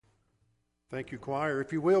Thank you, choir.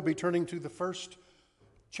 If you will, be turning to the first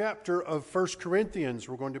chapter of 1 Corinthians.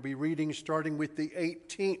 We're going to be reading starting with the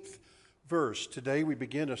 18th verse. Today we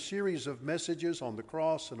begin a series of messages on the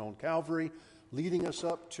cross and on Calvary, leading us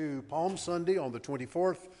up to Palm Sunday on the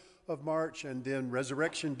 24th of March, and then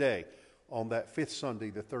Resurrection Day on that fifth Sunday,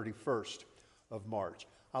 the 31st of March.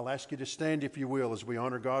 I'll ask you to stand, if you will, as we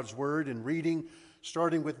honor God's Word in reading,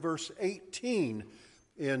 starting with verse 18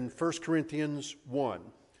 in 1 Corinthians 1.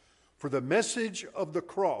 For the message of the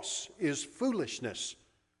cross is foolishness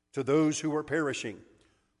to those who are perishing,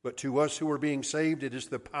 but to us who are being saved it is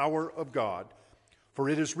the power of God. For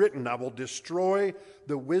it is written, I will destroy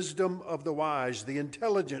the wisdom of the wise, the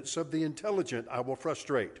intelligence of the intelligent I will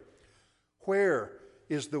frustrate. Where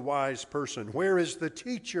is the wise person? Where is the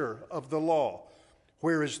teacher of the law?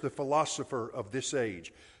 Where is the philosopher of this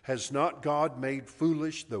age? Has not God made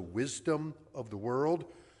foolish the wisdom of the world?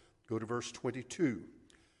 Go to verse 22.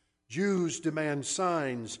 Jews demand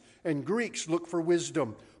signs, and Greeks look for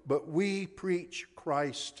wisdom, but we preach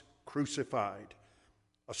Christ crucified,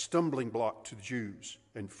 a stumbling block to Jews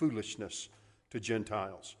and foolishness to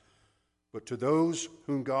Gentiles. But to those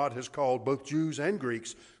whom God has called, both Jews and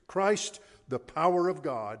Greeks, Christ, the power of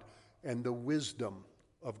God and the wisdom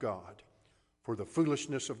of God. For the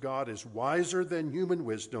foolishness of God is wiser than human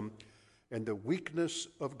wisdom, and the weakness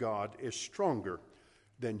of God is stronger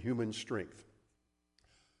than human strength.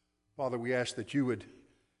 Father, we ask that you would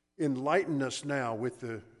enlighten us now with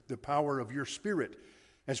the power of your Spirit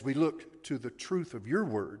as we look to the truth of your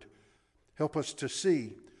word. Help us to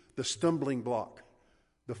see the stumbling block,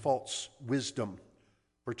 the false wisdom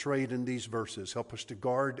portrayed in these verses. Help us to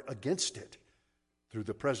guard against it through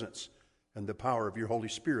the presence and the power of your Holy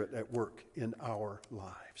Spirit at work in our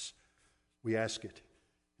lives. We ask it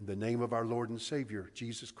in the name of our Lord and Savior,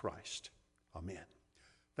 Jesus Christ. Amen.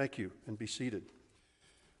 Thank you, and be seated.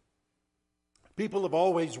 People have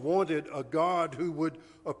always wanted a God who would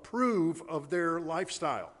approve of their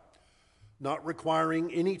lifestyle, not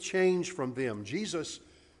requiring any change from them. Jesus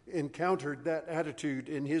encountered that attitude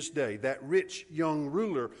in his day. That rich young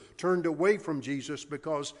ruler turned away from Jesus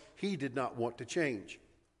because he did not want to change.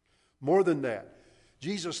 More than that,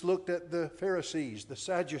 Jesus looked at the Pharisees, the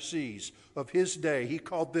Sadducees of his day. He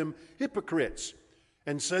called them hypocrites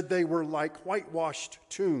and said they were like whitewashed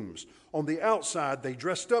tombs. On the outside, they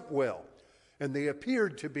dressed up well, and they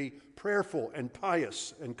appeared to be prayerful and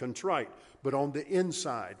pious and contrite, but on the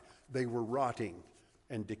inside, they were rotting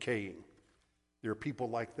and decaying. There are people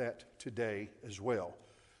like that today as well.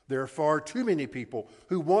 There are far too many people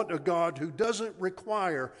who want a God who doesn't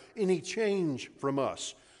require any change from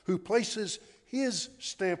us, who places his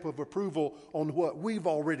stamp of approval on what we've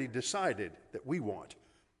already decided that we want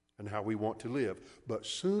and how we want to live. But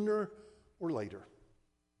sooner or later,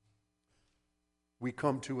 we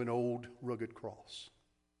come to an old rugged cross.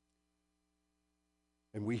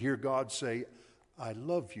 And we hear God say, I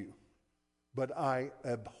love you, but I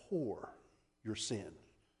abhor your sin.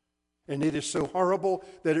 And it is so horrible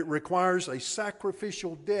that it requires a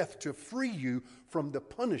sacrificial death to free you from the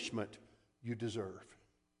punishment you deserve.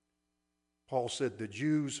 Paul said the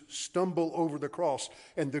Jews stumble over the cross,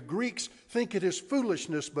 and the Greeks think it is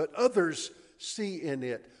foolishness, but others see in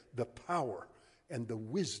it the power and the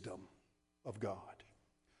wisdom of God.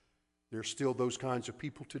 There are still those kinds of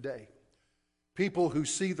people today. People who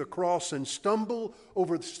see the cross and stumble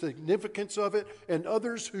over the significance of it, and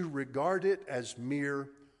others who regard it as mere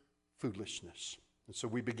foolishness. And so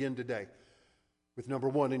we begin today with number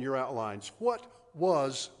one in your outlines. What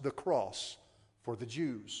was the cross for the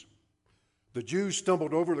Jews? The Jews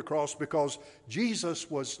stumbled over the cross because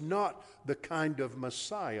Jesus was not the kind of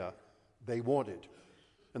Messiah they wanted.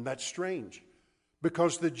 And that's strange,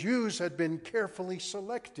 because the Jews had been carefully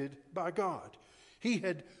selected by God. He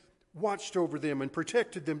had watched over them and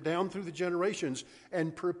protected them down through the generations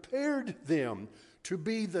and prepared them to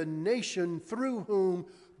be the nation through whom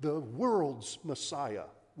the world's Messiah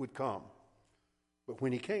would come. But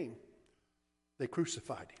when he came, they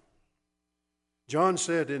crucified him. John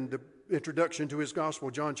said in the introduction to his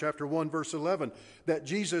gospel, John chapter 1, verse 11, that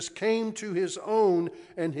Jesus came to his own,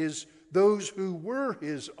 and those who were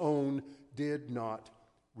his own did not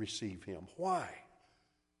receive him. Why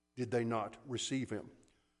did they not receive him?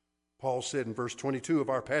 Paul said in verse 22 of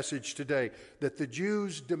our passage today that the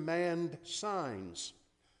Jews demand signs.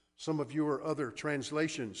 Some of your other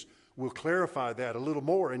translations will clarify that a little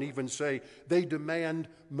more and even say they demand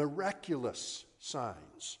miraculous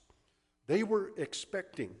signs. They were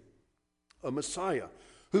expecting a Messiah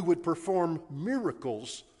who would perform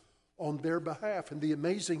miracles on their behalf. And the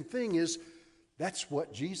amazing thing is, that's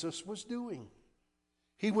what Jesus was doing.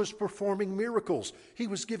 He was performing miracles. He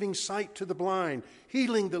was giving sight to the blind,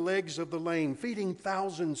 healing the legs of the lame, feeding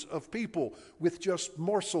thousands of people with just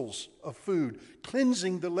morsels of food,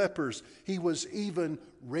 cleansing the lepers. He was even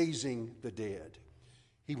raising the dead.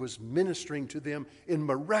 He was ministering to them in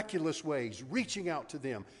miraculous ways, reaching out to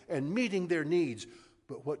them and meeting their needs.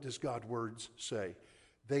 But what does God's words say?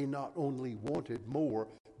 They not only wanted more,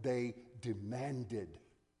 they demanded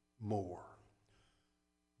more.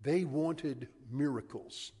 They wanted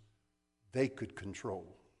miracles they could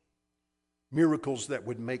control. Miracles that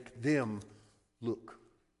would make them look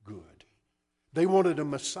good. They wanted a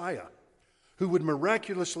Messiah who would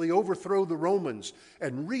miraculously overthrow the Romans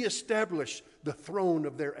and reestablish the throne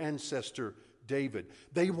of their ancestor David.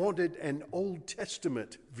 They wanted an Old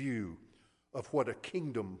Testament view of what a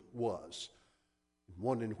kingdom was,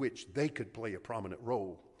 one in which they could play a prominent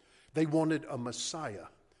role. They wanted a Messiah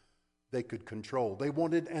they could control. They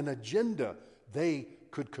wanted an agenda they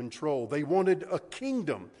could control. They wanted a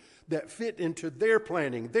kingdom that fit into their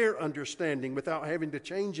planning, their understanding, without having to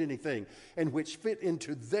change anything, and which fit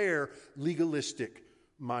into their legalistic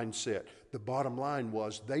mindset. The bottom line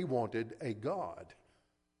was they wanted a God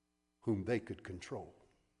whom they could control.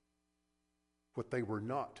 What they were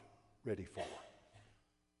not ready for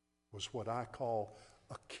was what I call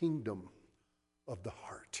a kingdom of the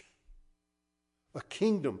heart. A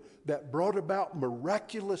kingdom that brought about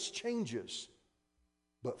miraculous changes,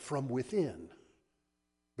 but from within,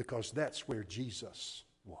 because that's where Jesus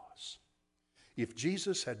was. If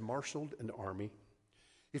Jesus had marshaled an army,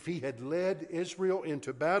 if he had led Israel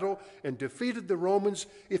into battle and defeated the Romans,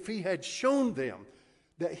 if he had shown them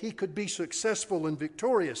that he could be successful and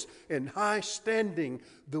victorious and high standing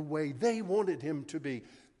the way they wanted him to be,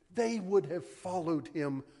 they would have followed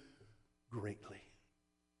him greatly.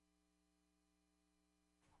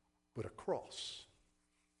 But a cross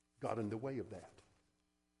got in the way of that.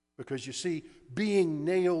 Because you see, being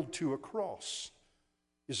nailed to a cross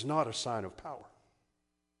is not a sign of power.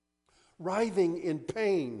 Writhing in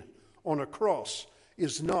pain on a cross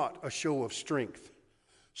is not a show of strength.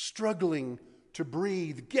 Struggling to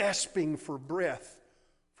breathe, gasping for breath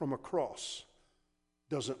from a cross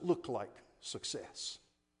doesn't look like success.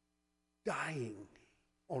 Dying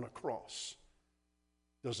on a cross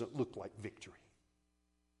doesn't look like victory.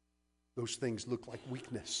 Those things look like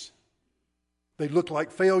weakness. They look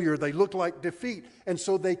like failure. They look like defeat. And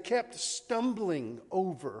so they kept stumbling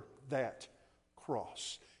over that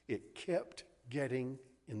cross. It kept getting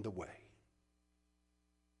in the way.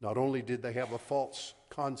 Not only did they have a false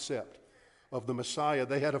concept of the Messiah,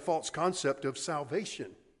 they had a false concept of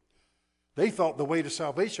salvation. They thought the way to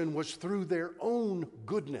salvation was through their own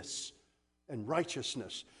goodness and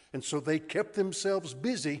righteousness. And so they kept themselves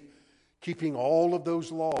busy keeping all of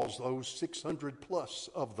those laws, those 600 plus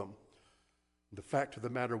of them. The fact of the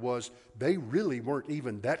matter was, they really weren't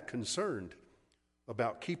even that concerned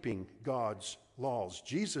about keeping God's laws.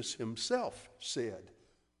 Jesus himself said,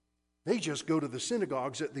 they just go to the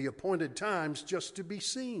synagogues at the appointed times just to be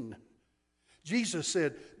seen. Jesus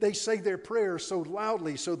said, they say their prayers so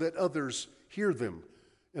loudly so that others hear them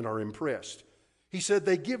and are impressed. He said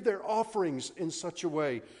they give their offerings in such a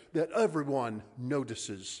way that everyone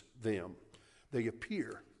notices them. They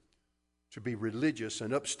appear to be religious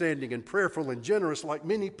and upstanding and prayerful and generous like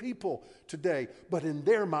many people today, but in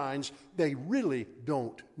their minds, they really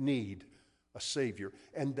don't need a Savior,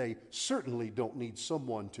 and they certainly don't need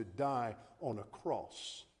someone to die on a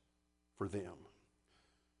cross for them.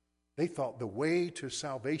 They thought the way to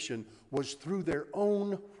salvation was through their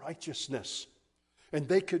own righteousness, and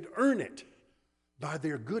they could earn it by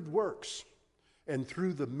their good works and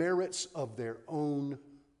through the merits of their own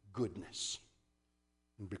goodness.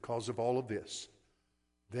 And because of all of this,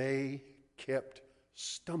 they kept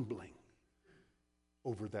stumbling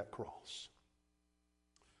over that cross.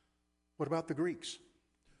 What about the Greeks?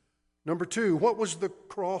 Number two, what was the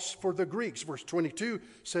cross for the Greeks? Verse 22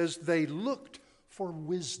 says they looked for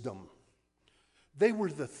wisdom. They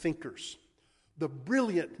were the thinkers, the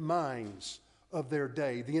brilliant minds of their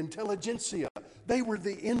day, the intelligentsia. They were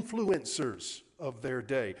the influencers of their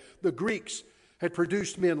day. The Greeks had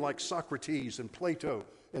produced men like Socrates and Plato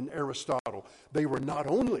and Aristotle. They were not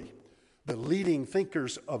only the leading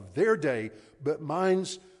thinkers of their day, but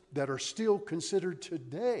minds that are still considered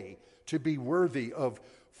today to be worthy of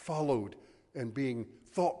followed and being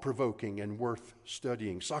thought-provoking and worth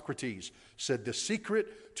studying. Socrates said the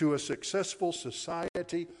secret to a successful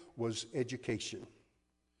society was education.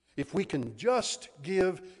 If we can just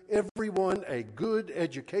give everyone a good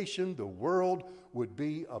education, the world would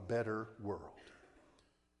be a better world.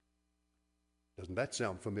 Doesn't that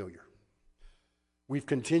sound familiar? We've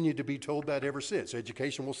continued to be told that ever since.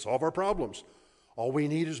 Education will solve our problems. All we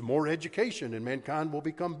need is more education and mankind will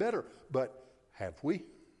become better. But have we?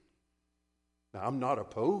 Now, I'm not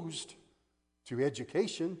opposed to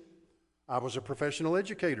education. I was a professional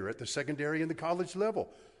educator at the secondary and the college level.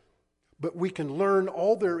 But we can learn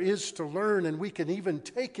all there is to learn, and we can even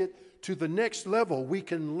take it to the next level. We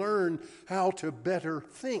can learn how to better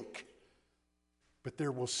think. But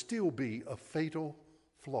there will still be a fatal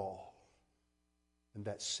flaw, and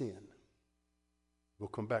that's sin. We'll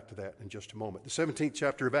come back to that in just a moment. The 17th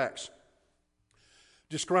chapter of Acts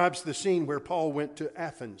describes the scene where Paul went to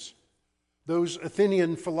Athens. Those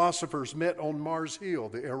Athenian philosophers met on Mars Hill,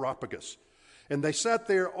 the Areopagus, and they sat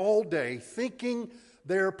there all day thinking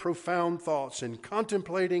their profound thoughts and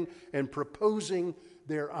contemplating and proposing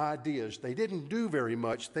their ideas. They didn't do very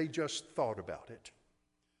much, they just thought about it.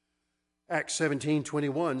 Acts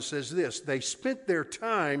 17:21 says this: they spent their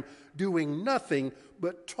time doing nothing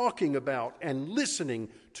but talking about and listening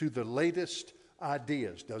to the latest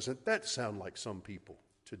ideas. Doesn't that sound like some people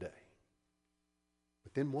today?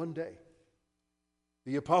 But then one day,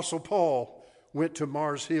 the Apostle Paul went to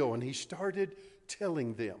Mars Hill and he started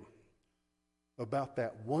telling them about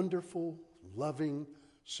that wonderful, loving,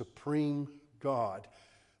 supreme God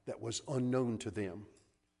that was unknown to them.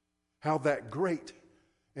 How that great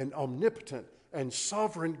and omnipotent and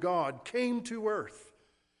sovereign God came to earth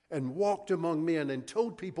and walked among men and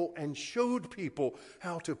told people and showed people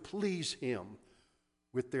how to please him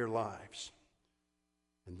with their lives.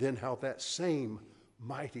 And then how that same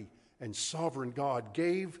mighty and sovereign God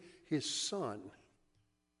gave his Son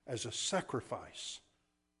as a sacrifice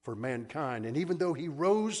for mankind. And even though he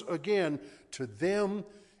rose again, to them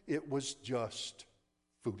it was just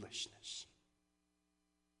foolishness.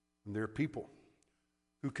 And there are people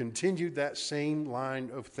who continued that same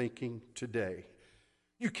line of thinking today.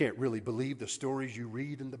 You can't really believe the stories you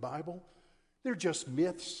read in the Bible. They're just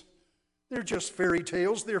myths. They're just fairy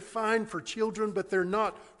tales. They're fine for children, but they're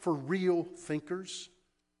not for real thinkers.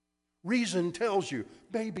 Reason tells you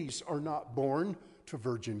babies are not born to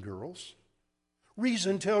virgin girls.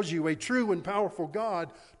 Reason tells you a true and powerful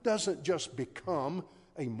God doesn't just become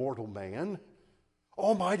a mortal man.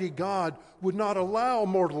 Almighty God would not allow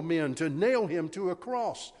mortal men to nail him to a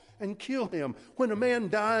cross and kill him. When a man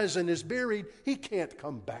dies and is buried, he can't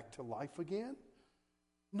come back to life again.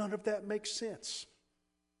 None of that makes sense.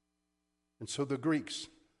 And so the Greeks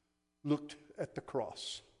looked at the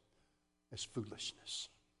cross as foolishness.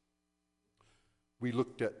 We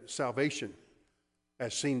looked at salvation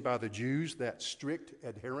as seen by the Jews, that strict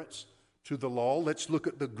adherence to the law. Let's look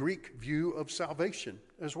at the Greek view of salvation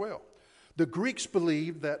as well. The Greeks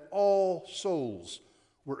believed that all souls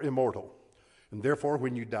were immortal. And therefore,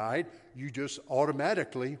 when you died, you just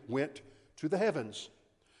automatically went to the heavens.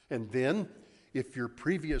 And then, if your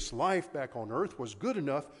previous life back on earth was good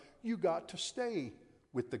enough, you got to stay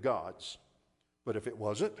with the gods. But if it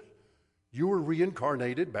wasn't, you were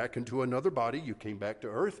reincarnated back into another body. You came back to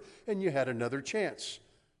earth, and you had another chance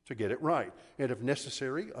to get it right. And if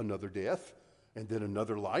necessary, another death, and then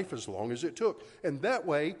another life as long as it took. And that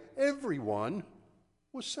way, everyone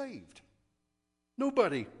was saved.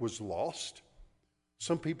 Nobody was lost.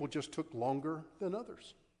 Some people just took longer than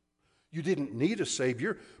others. You didn't need a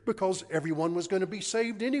Savior because everyone was going to be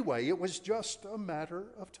saved anyway. It was just a matter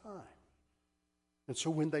of time. And so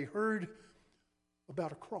when they heard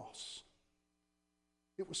about a cross,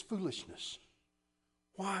 it was foolishness.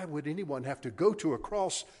 Why would anyone have to go to a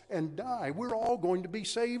cross and die? We're all going to be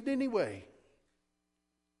saved anyway.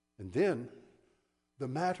 And then the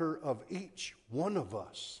matter of each one of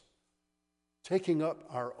us taking up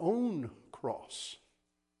our own cross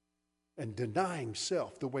and denying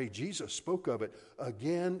self the way Jesus spoke of it,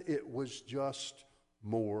 again, it was just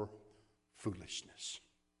more foolishness.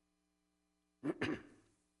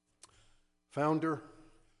 Founder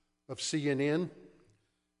of CNN,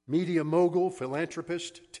 media mogul,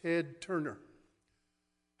 philanthropist Ted Turner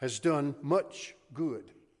has done much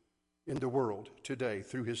good in the world today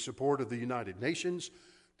through his support of the United Nations,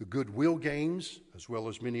 the Goodwill Games, as well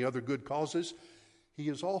as many other good causes. He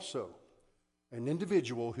is also an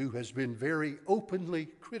individual who has been very openly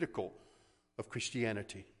critical of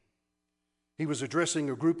Christianity. He was addressing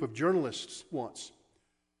a group of journalists once,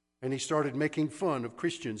 and he started making fun of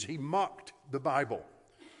Christians. He mocked the Bible.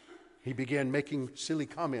 He began making silly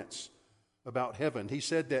comments about heaven. He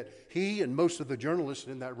said that he and most of the journalists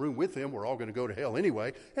in that room with him were all going to go to hell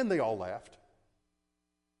anyway, and they all laughed.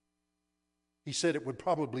 He said it would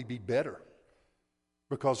probably be better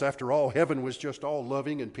because, after all, heaven was just all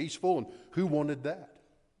loving and peaceful, and who wanted that?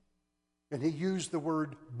 And he used the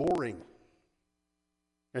word boring.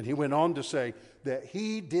 And he went on to say that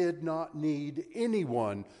he did not need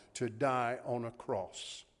anyone to die on a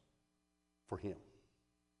cross for him.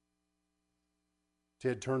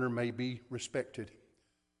 Ted Turner may be respected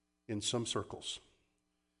in some circles.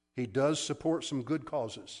 He does support some good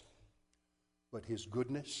causes, but his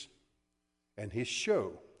goodness and his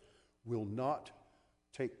show will not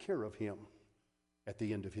take care of him at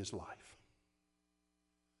the end of his life.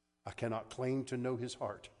 I cannot claim to know his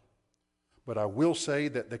heart, but I will say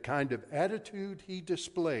that the kind of attitude he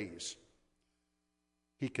displays,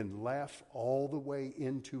 he can laugh all the way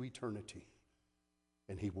into eternity,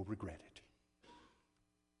 and he will regret it.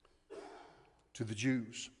 To the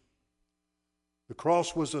Jews, the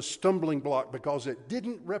cross was a stumbling block because it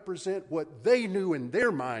didn't represent what they knew in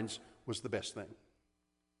their minds was the best thing.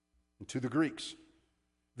 And to the Greeks,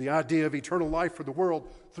 the idea of eternal life for the world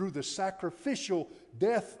through the sacrificial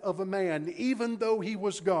death of a man, even though he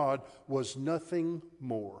was God, was nothing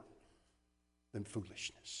more than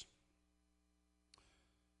foolishness.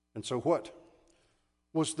 And so what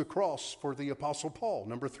was the cross for the Apostle Paul?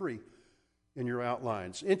 Number 3 in your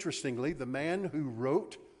outlines. Interestingly, the man who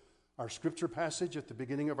wrote our scripture passage at the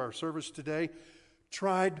beginning of our service today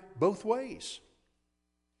tried both ways.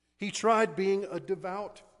 He tried being a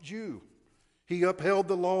devout Jew. He upheld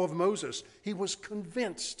the law of Moses. He was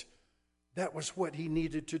convinced that was what he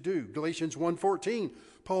needed to do. Galatians 1:14,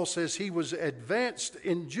 Paul says he was advanced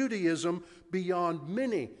in Judaism beyond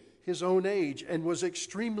many his own age and was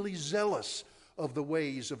extremely zealous of the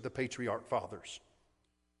ways of the patriarch fathers.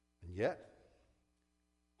 And yet,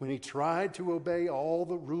 when he tried to obey all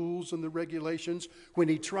the rules and the regulations, when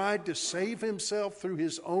he tried to save himself through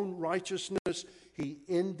his own righteousness, he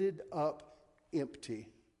ended up empty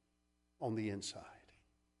on the inside.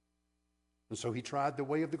 And so he tried the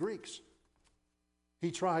way of the Greeks. He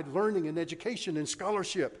tried learning and education and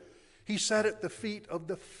scholarship. He sat at the feet of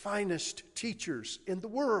the finest teachers in the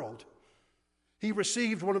world. He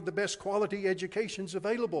received one of the best quality educations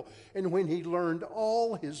available. And when he learned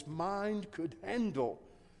all his mind could handle,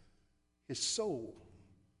 his soul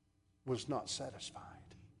was not satisfied.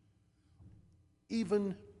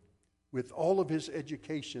 Even with all of his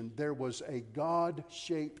education, there was a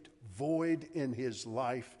God-shaped void in his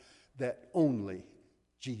life that only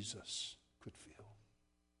Jesus could fill.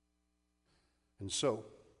 And so,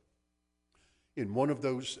 in one of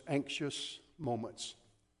those anxious moments,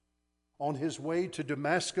 on his way to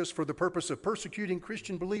Damascus for the purpose of persecuting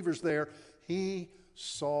Christian believers there, he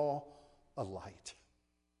saw a light.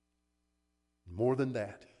 More than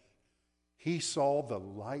that, he saw the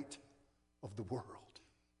light of the world,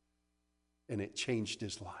 and it changed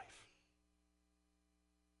his life.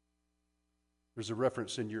 There's a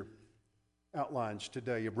reference in your outlines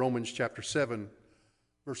today of Romans chapter 7,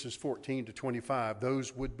 verses 14 to 25.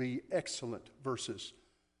 Those would be excellent verses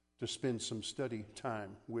to spend some study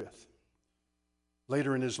time with.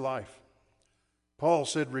 Later in his life, Paul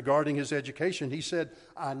said regarding his education, he said,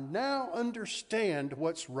 I now understand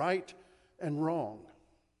what's right and wrong.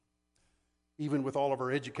 Even with all of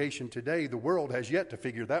our education today, the world has yet to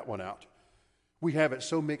figure that one out. We have it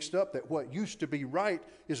so mixed up that what used to be right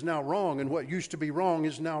is now wrong, and what used to be wrong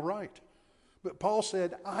is now right. But Paul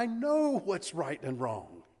said, I know what's right and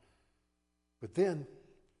wrong. But then,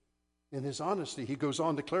 in his honesty, he goes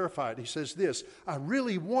on to clarify it. He says this, I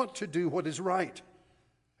really want to do what is right,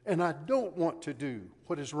 and I don't want to do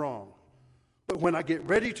what is wrong. But when I get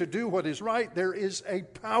ready to do what is right, there is a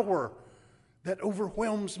power that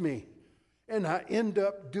overwhelms me, and I end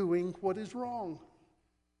up doing what is wrong.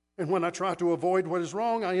 And when I try to avoid what is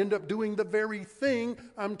wrong, I end up doing the very thing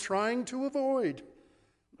I'm trying to avoid.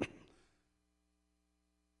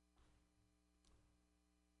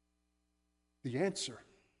 The answer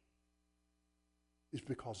is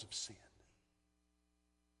because of sin.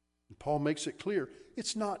 And Paul makes it clear,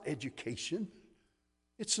 it's not education.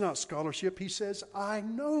 It's not scholarship. He says, I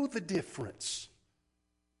know the difference.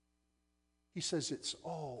 He says it's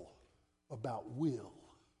all about will.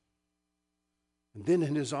 And then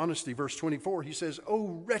in his honesty, verse 24, he says, "O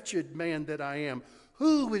wretched man that I am,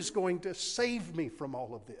 who is going to save me from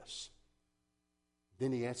all of this?"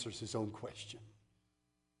 Then he answers his own question.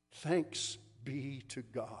 Thanks be to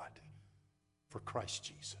God for Christ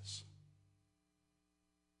Jesus.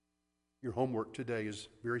 Your homework today is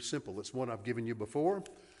very simple. It's one I've given you before,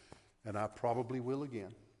 and I probably will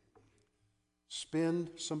again.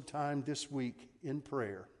 Spend some time this week in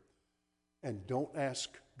prayer, and don't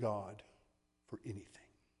ask God for anything.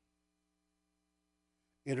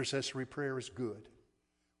 Intercessory prayer is good.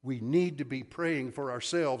 We need to be praying for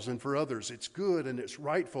ourselves and for others. It's good and it's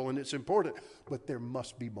rightful and it's important, but there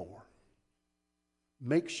must be more.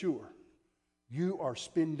 Make sure you are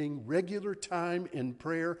spending regular time in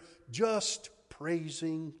prayer just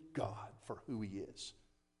praising God for who He is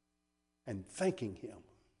and thanking Him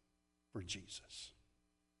for Jesus.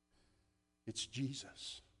 It's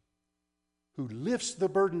Jesus who lifts the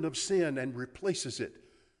burden of sin and replaces it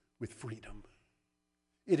with freedom.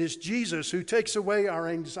 It is Jesus who takes away our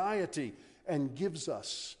anxiety and gives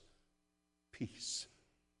us peace.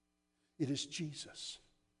 It is Jesus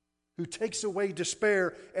who takes away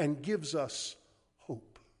despair and gives us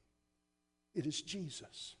hope. It is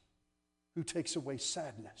Jesus who takes away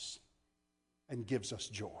sadness and gives us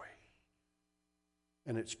joy.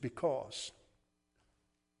 And it's because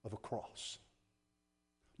of a cross.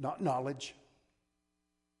 Not knowledge,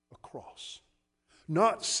 a cross.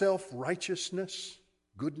 Not self-righteousness,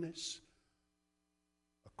 goodness,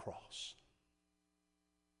 a cross.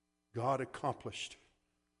 God accomplished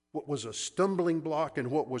what was a stumbling block and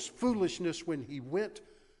what was foolishness when He went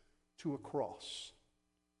to a cross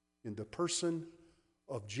in the person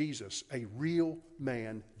of Jesus, a real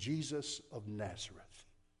man, Jesus of Nazareth.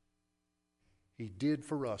 He did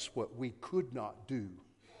for us what we could not do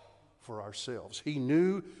for ourselves. He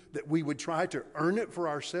knew that we would try to earn it for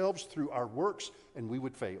ourselves through our works and we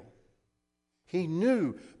would fail. He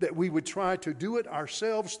knew that we would try to do it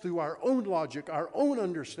ourselves through our own logic, our own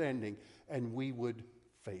understanding, and we would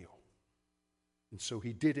fail. And so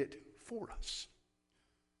He did it for us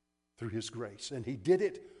through His grace. And He did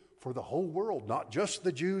it for the whole world, not just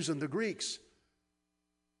the Jews and the Greeks.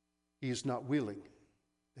 He is not willing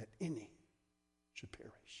that any should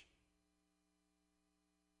perish.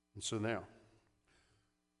 And so now,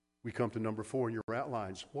 we come to number 4 in your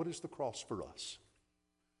outlines. What is the cross for us?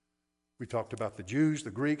 We talked about the Jews,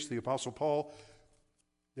 the Greeks, the Apostle Paul.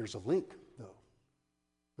 There's a link, though.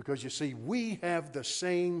 Because you see, we have the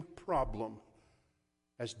same problem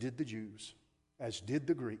as did the Jews, as did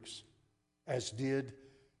the Greeks, as did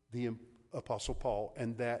the Apostle Paul,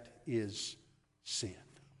 and that is sin.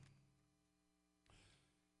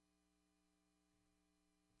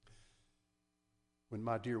 When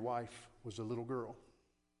my dear wife was a little girl,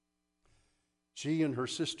 she and her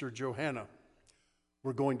sister Johanna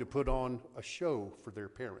were going to put on a show for their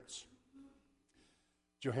parents.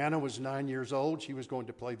 Johanna was 9 years old. She was going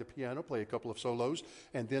to play the piano, play a couple of solos,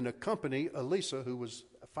 and then accompany Elisa, who was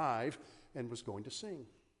 5, and was going to sing.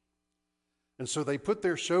 And so they put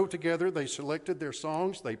their show together. They selected their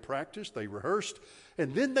songs. They practiced. They rehearsed.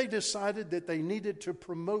 And then they decided that they needed to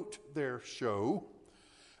promote their show.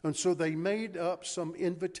 And so they made up some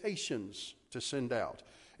invitations to send out.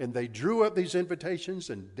 And they drew up these invitations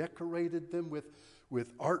and decorated them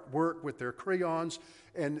with artwork, with their crayons.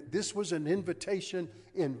 And this was an invitation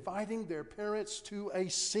inviting their parents to a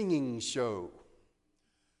singing show.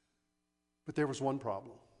 But there was one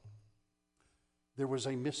problem. There was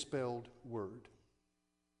a misspelled word.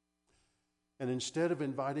 And instead of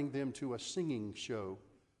inviting them to a singing show,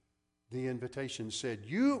 the invitation said,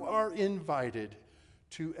 "You are invited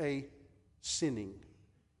to a sinning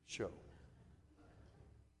show."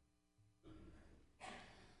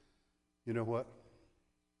 You know what?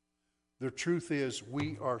 The truth is,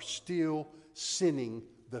 we are still sinning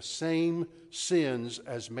the same sins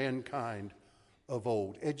as mankind of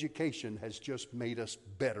old. Education has just made us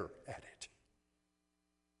better at it.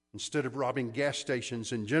 Instead of robbing gas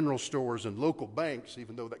stations and general stores and local banks,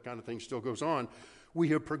 even though that kind of thing still goes on, we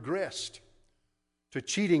have progressed to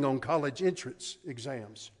cheating on college entrance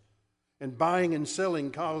exams and buying and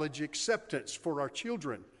selling college acceptance for our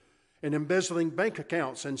children and embezzling bank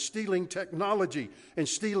accounts and stealing technology and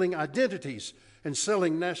stealing identities and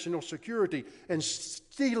selling national security and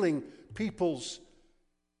stealing people's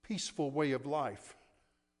peaceful way of life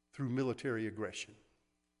through military aggression.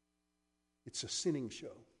 It's a sinning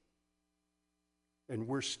show. And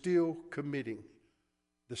we're still committing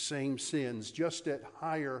the same sins, just at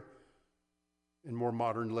higher and more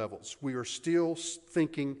modern levels. We are still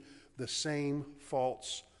thinking the same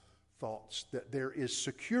false thoughts, that there is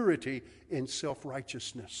security in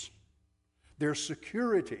self-righteousness. There's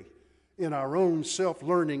security in our own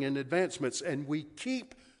self-learning and advancements, and we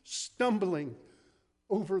keep stumbling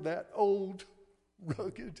over that old,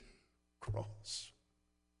 rugged cross.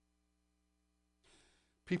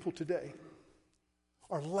 People today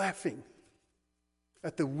are laughing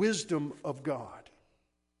at the wisdom of God.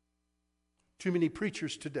 Too many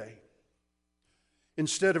preachers today,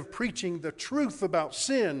 instead of preaching the truth about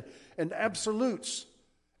sin and absolutes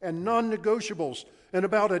and non-negotiables and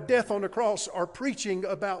about a death on a cross, are preaching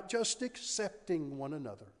about just accepting one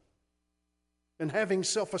another and having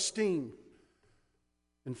self-esteem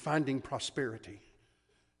and finding prosperity.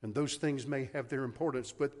 And those things may have their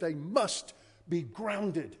importance, but they must be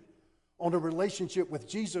grounded on a relationship with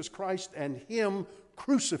Jesus Christ and Him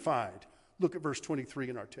crucified. Look at verse 23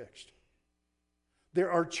 in our text.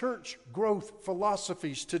 There are church growth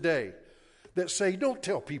philosophies today that say, don't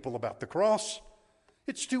tell people about the cross.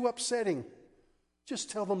 It's too upsetting. Just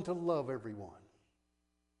tell them to love everyone.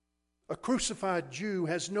 A crucified Jew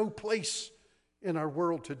has no place in our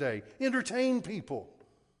world today. Entertain people.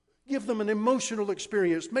 Give them an emotional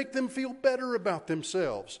experience. Make them feel better about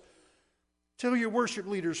themselves. Tell your worship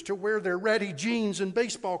leaders to wear their ratty jeans and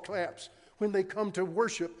baseball caps when they come to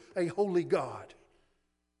worship a holy God.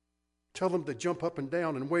 Tell them to jump up and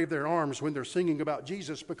down and wave their arms when they're singing about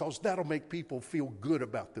Jesus, because that'll make people feel good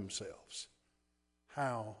about themselves.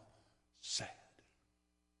 How sad.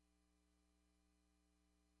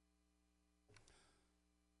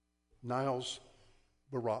 Niles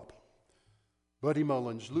Barop, Buddy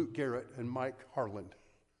Mullins, Luke Garrett, and Mike Harland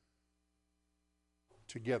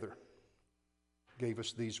together gave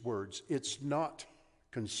us these words. It's not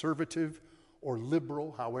conservative or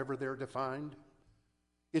liberal, however they're defined.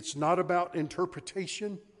 It's not about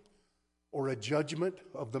interpretation or a judgment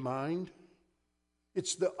of the mind.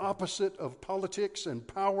 It's the opposite of politics and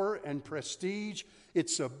power and prestige.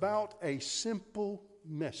 It's about a simple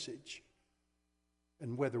message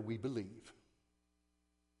and whether we believe.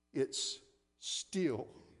 It's still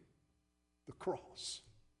the cross.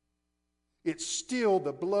 It's still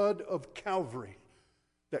the blood of Calvary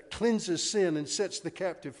that cleanses sin and sets the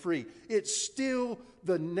captive free. It's still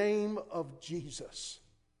the name of Jesus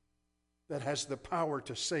that has the power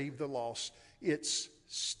to save the lost. It's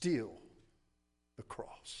still the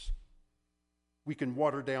cross. We can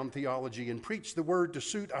water down theology and preach the word to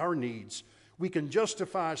suit our needs. We can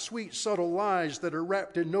justify sweet, subtle lies that are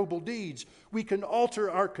wrapped in noble deeds. We can alter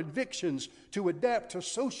our convictions to adapt to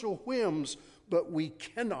social whims, but we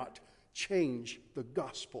cannot change the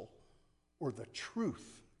gospel or the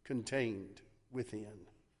truth contained within.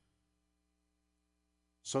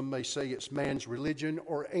 Some may say it's man's religion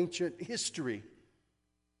or ancient history,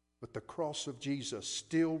 but the cross of Jesus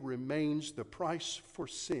still remains the price for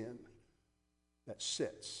sin that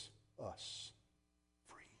sets us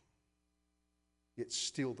free. It's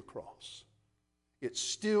still the cross. It's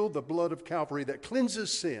still the blood of Calvary that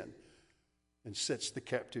cleanses sin and sets the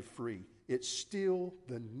captive free. It's still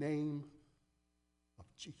the name of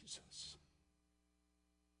Jesus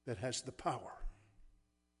that has the power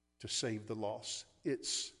to save the lost.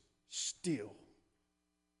 It's still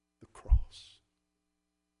the cross.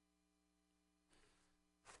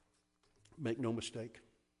 Make no mistake,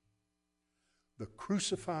 the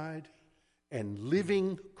crucified and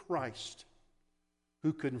living Christ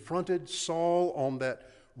who confronted Saul on that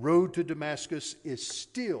road to Damascus is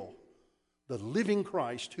still the living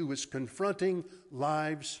Christ who is confronting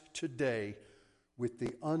lives today with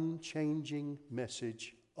the unchanging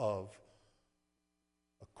message of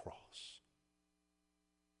a cross.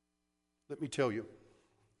 Let me tell you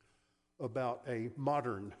about a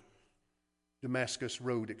modern Damascus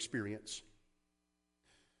Road experience.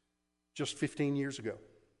 Just 15 years ago,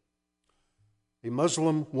 a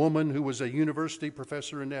Muslim woman who was a university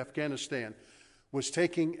professor in Afghanistan was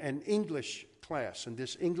taking an English class, and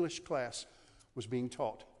this English class was being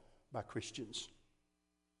taught by Christians.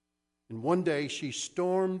 And one day she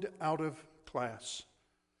stormed out of class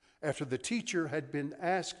after the teacher had been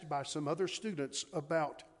asked by some other students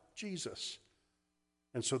about Jesus.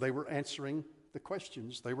 And so they were answering the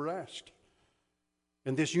questions they were asked.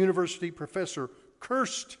 And this university professor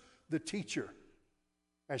cursed the teacher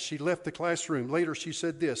as she left the classroom. Later she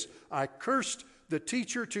said this, "I cursed the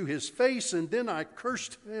teacher to his face, and then I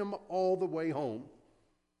cursed him all the way home.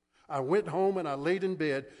 I went home and I laid in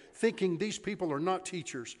bed thinking these people are not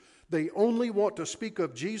teachers. They only want to speak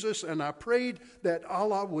of Jesus, and I prayed that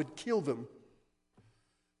Allah would kill them.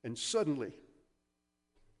 And suddenly,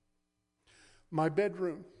 my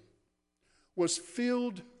bedroom was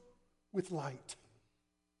filled with light,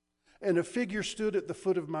 and a figure stood at the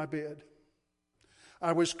foot of my bed.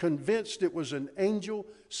 I was convinced it was an angel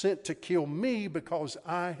sent to kill me because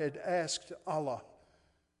I had asked Allah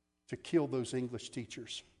to kill those English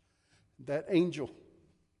teachers. That angel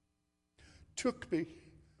took me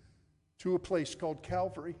to a place called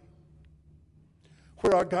Calvary,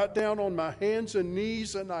 where I got down on my hands and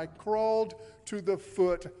knees and I crawled to the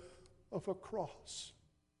foot of a cross.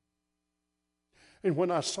 And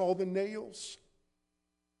when I saw the nails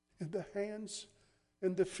in the hands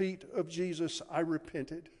and the feet of Jesus, I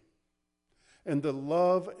repented. And the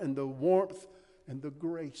love and the warmth and the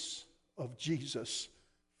grace of Jesus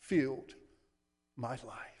filled my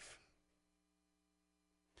life.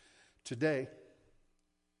 Today,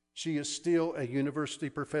 she is still a university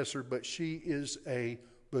professor, but she is a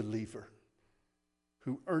believer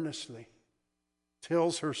who earnestly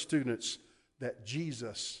tells her students that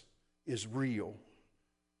Jesus is real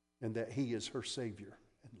and that He is her Savior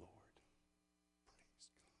and Lord. Praise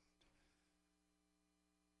God.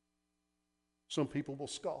 Some people will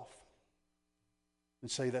scoff and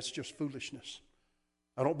say that's just foolishness.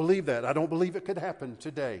 I don't believe that. I don't believe it could happen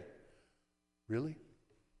today. Really?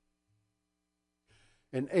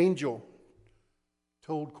 An angel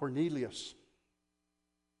told Cornelius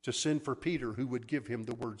to send for Peter, who would give him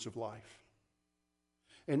the words of life.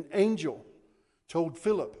 An angel told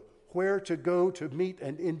Philip where to go to meet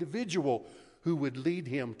an individual who would lead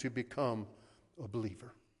him to become a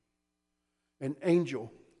believer. An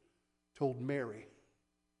angel told Mary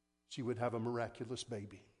she would have a miraculous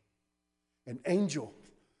baby. An angel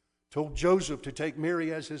told Joseph to take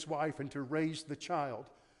Mary as his wife and to raise the child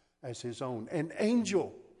as his own. An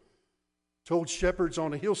angel told shepherds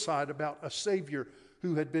on a hillside about a Savior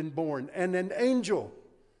who had been born. And an angel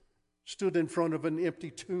stood in front of an empty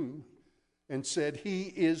tomb and said, He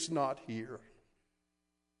is not here.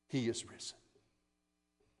 He is risen.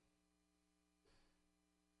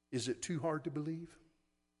 Is it too hard to believe?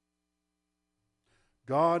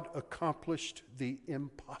 God accomplished the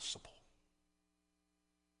impossible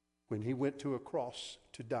when He went to a cross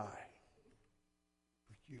to die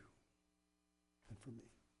for you and for me.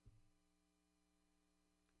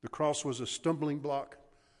 The cross was a stumbling block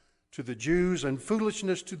to the Jews and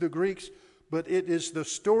foolishness to the Greeks, but it is the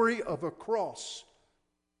story of a cross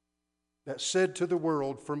that said to the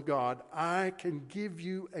world from God, I can give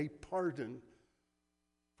you a pardon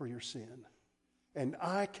for your sin, and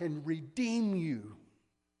I can redeem you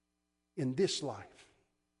in this life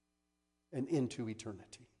and into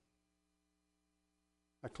eternity.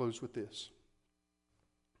 I close with this.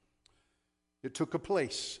 It took a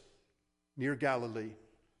place near Galilee.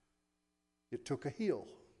 It took a hill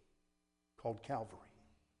called Calvary.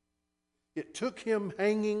 It took Him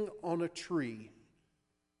hanging on a tree,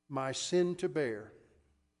 my sin to bear,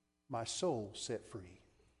 my soul set free.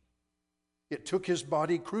 It took His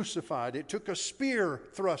body crucified. It took a spear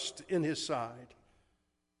thrust in His side.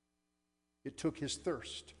 It took His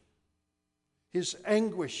thirst. His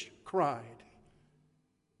anguish cried,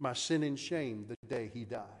 my sin and shame the day He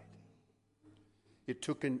died. It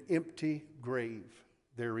took an empty grave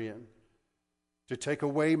therein to take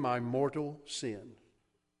away my mortal sin,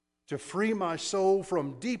 to free my soul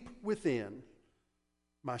from deep within,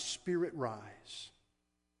 my spirit rise,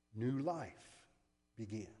 new life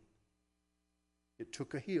begin. It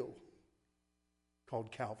took a hill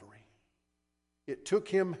called Calvary. It took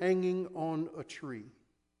Him hanging on a tree.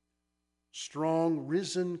 Strong,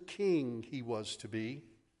 risen King He was to be,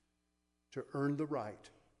 to earn the right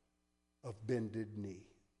of bended knee.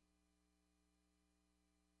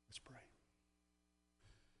 Let's pray.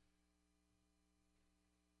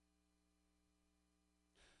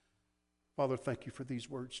 Father, thank You for these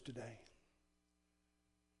words today.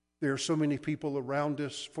 There are so many people around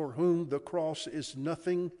us for whom the cross is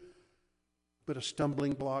nothing but a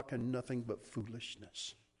stumbling block and nothing but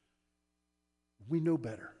foolishness. We know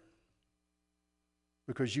better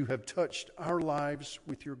because You have touched our lives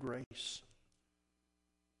with Your grace.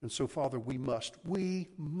 And so, Father, we must be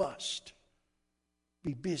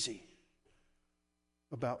busy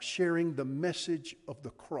about sharing the message of the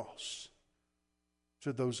cross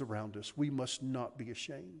to those around us. We must not be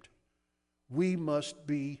ashamed. We must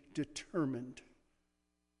be determined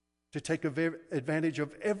to take advantage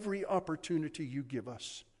of every opportunity You give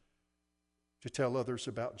us to tell others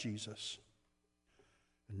about Jesus.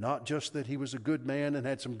 Not just that He was a good man and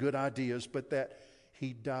had some good ideas, but that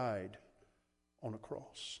He died on a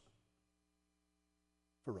cross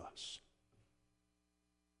for us.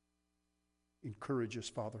 Encourage us,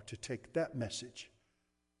 Father, to take that message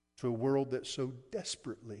to a world that so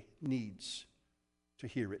desperately needs to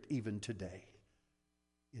hear it even today.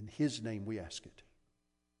 In His name we ask it.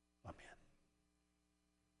 Amen.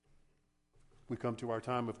 We come to our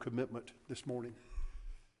time of commitment this morning.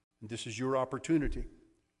 And this is your opportunity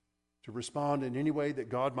to respond in any way that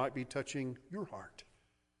God might be touching your heart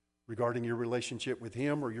regarding your relationship with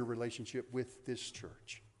Him or your relationship with this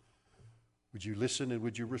church. Would you listen and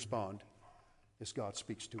would you respond as God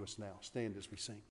speaks to us now? Stand as we sing.